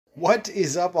What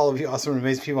is up, all of you awesome and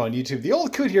amazing people on YouTube? The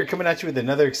Old Coot here, coming at you with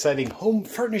another exciting home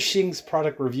furnishings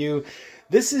product review.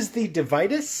 This is the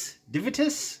Divitis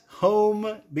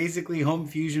basically home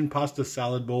fusion pasta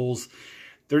salad bowls.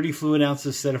 30 fluid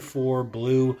ounces, set of 4,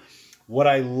 blue. What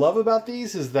I love about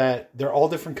these is that they're all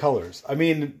different colors. I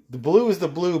mean, the blue is the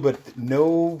blue, but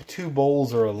no two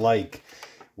bowls are alike,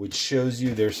 which shows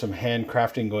you there's some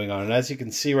handcrafting going on. And as you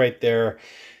can see right there,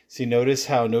 notice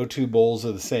how no two bowls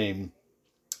are the same,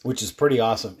 which is pretty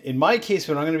awesome. In my case,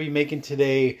 what I'm going to be making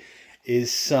today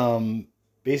is some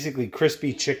basically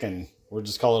crispy chicken. We'll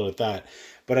just call it that.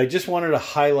 But I just wanted to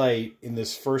highlight in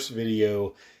this first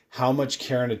video how much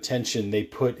care and attention they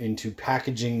put into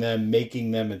packaging them,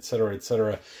 making them, etc.,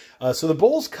 etc. So the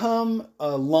bowls come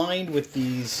lined with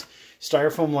these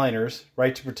styrofoam liners,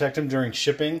 right, to protect them during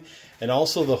shipping. And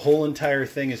also the whole entire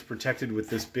thing is protected with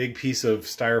this big piece of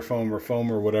styrofoam or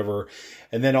foam or whatever.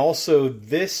 And then also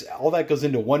this, all that goes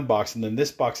into one box, and then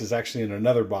this box is actually in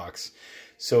another box.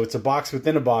 So it's a box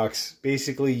within a box.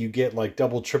 Basically, you get like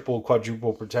double, triple,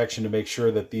 quadruple protection to make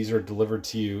sure that these are delivered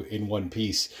to you in one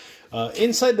piece.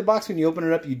 Inside the box, when you open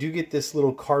it up, you do get this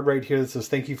little card right here that says,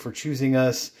 "Thank you for choosing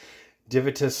us.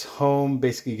 Divitis Home."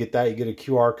 Basically, you get that. You get a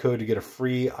QR code to get a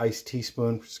free iced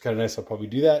teaspoon, which is kind of nice. I'll probably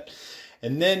do that.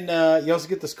 And then you also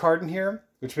get this card in here,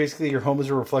 which basically your home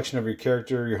is a reflection of your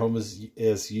character. Your home is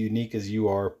as unique as you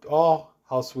are. Oh,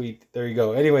 how sweet. There you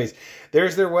go. Anyways,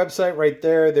 there's their website right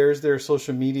there. There's their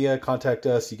social media. Contact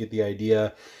us. You get the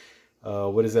idea.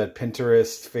 What is that?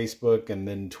 Pinterest, Facebook, and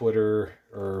then Twitter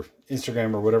or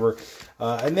Instagram or whatever.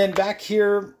 And then back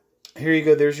here, here you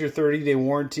go. There's your 30-day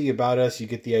warranty. About us. You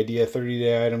get the idea.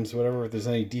 30-day items, whatever. If there's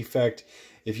any defect,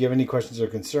 if you have any questions or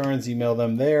concerns, email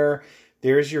them there.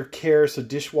 There's your care. So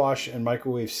dishwash and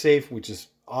microwave safe, which is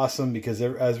awesome because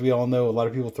as we all know, a lot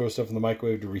of people throw stuff in the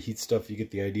microwave to reheat stuff. You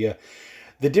get the idea.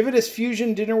 The Divitis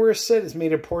Fusion Dinnerware set is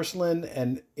made of porcelain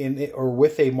and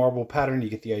with a marble pattern. You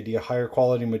get the idea. Higher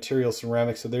quality material,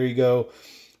 ceramic. So there you go.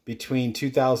 Between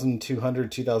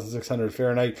 2,200, 2,600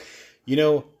 Fahrenheit. You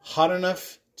know, hot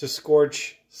enough to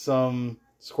scorch some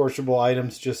scorchable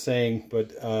items, just saying.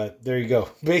 But there you go.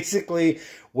 Basically,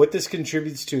 what this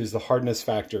contributes to is the hardness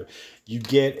factor. You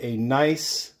get a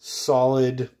nice,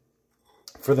 solid,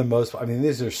 for the most part. I mean,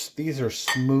 these are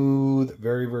smooth,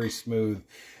 very, very smooth.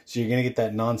 So you're going to get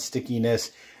that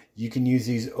non-stickiness. You can use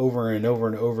these over and over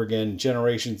and over again.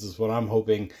 Generations is what I'm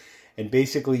hoping. And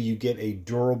basically you get a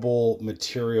durable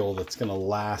material that's going to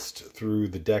last through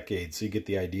the decades. So you get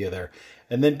the idea there.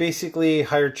 And then basically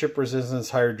higher chip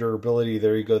resistance, higher durability.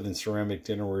 There you go, than ceramic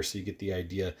dinnerware. So you get the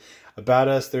idea. About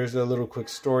us, there's a little quick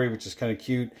story, which is kind of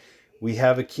cute. We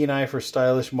have a keen eye for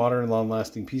stylish, modern,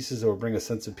 long-lasting pieces that will bring a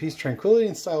sense of peace, tranquility,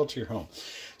 and style to your home.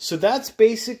 So that's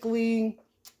basically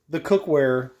the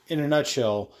cookware in a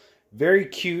nutshell. Very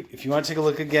cute. If you want to take a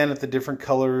look again at the different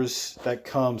colors that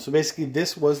come. So basically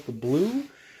this was the blue.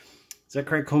 Is that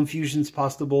correct? Home Fusions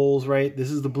pasta bowls, right? This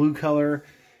is the blue color,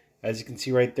 as you can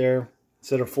see right there.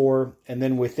 Set of 4. And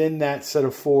then within that set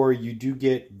of 4, you do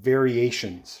get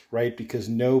variations, right? Because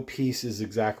no piece is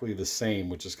exactly the same,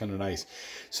 which is kind of nice.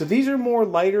 So these are more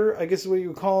lighter, I guess is what you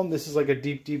would call them. This is like a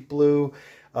deep, deep blue.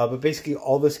 But basically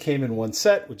all this came in one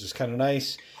set, which is kind of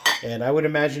nice. And I would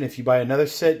imagine if you buy another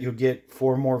set, you'll get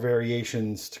 4 more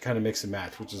variations to kind of mix and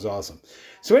match, which is awesome.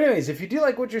 So anyways, if you do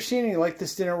like what you're seeing and you like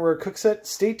this dinnerware cook set,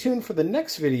 stay tuned for the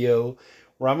next video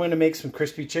where I'm going to make some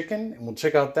crispy chicken, and we'll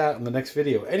check out that in the next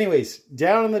video. Anyways,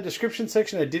 down in the description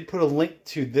section, I did put a link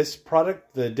to this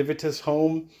product, the Divitis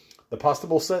Home, the pasta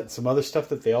bowl set, and some other stuff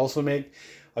that they also make.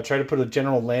 I'll try to put a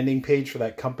general landing page for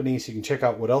that company so you can check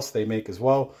out what else they make as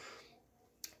well.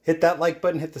 Hit that like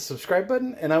button, hit the subscribe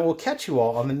button, and I will catch you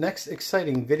all on the next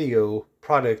exciting video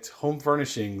product home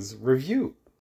furnishings review.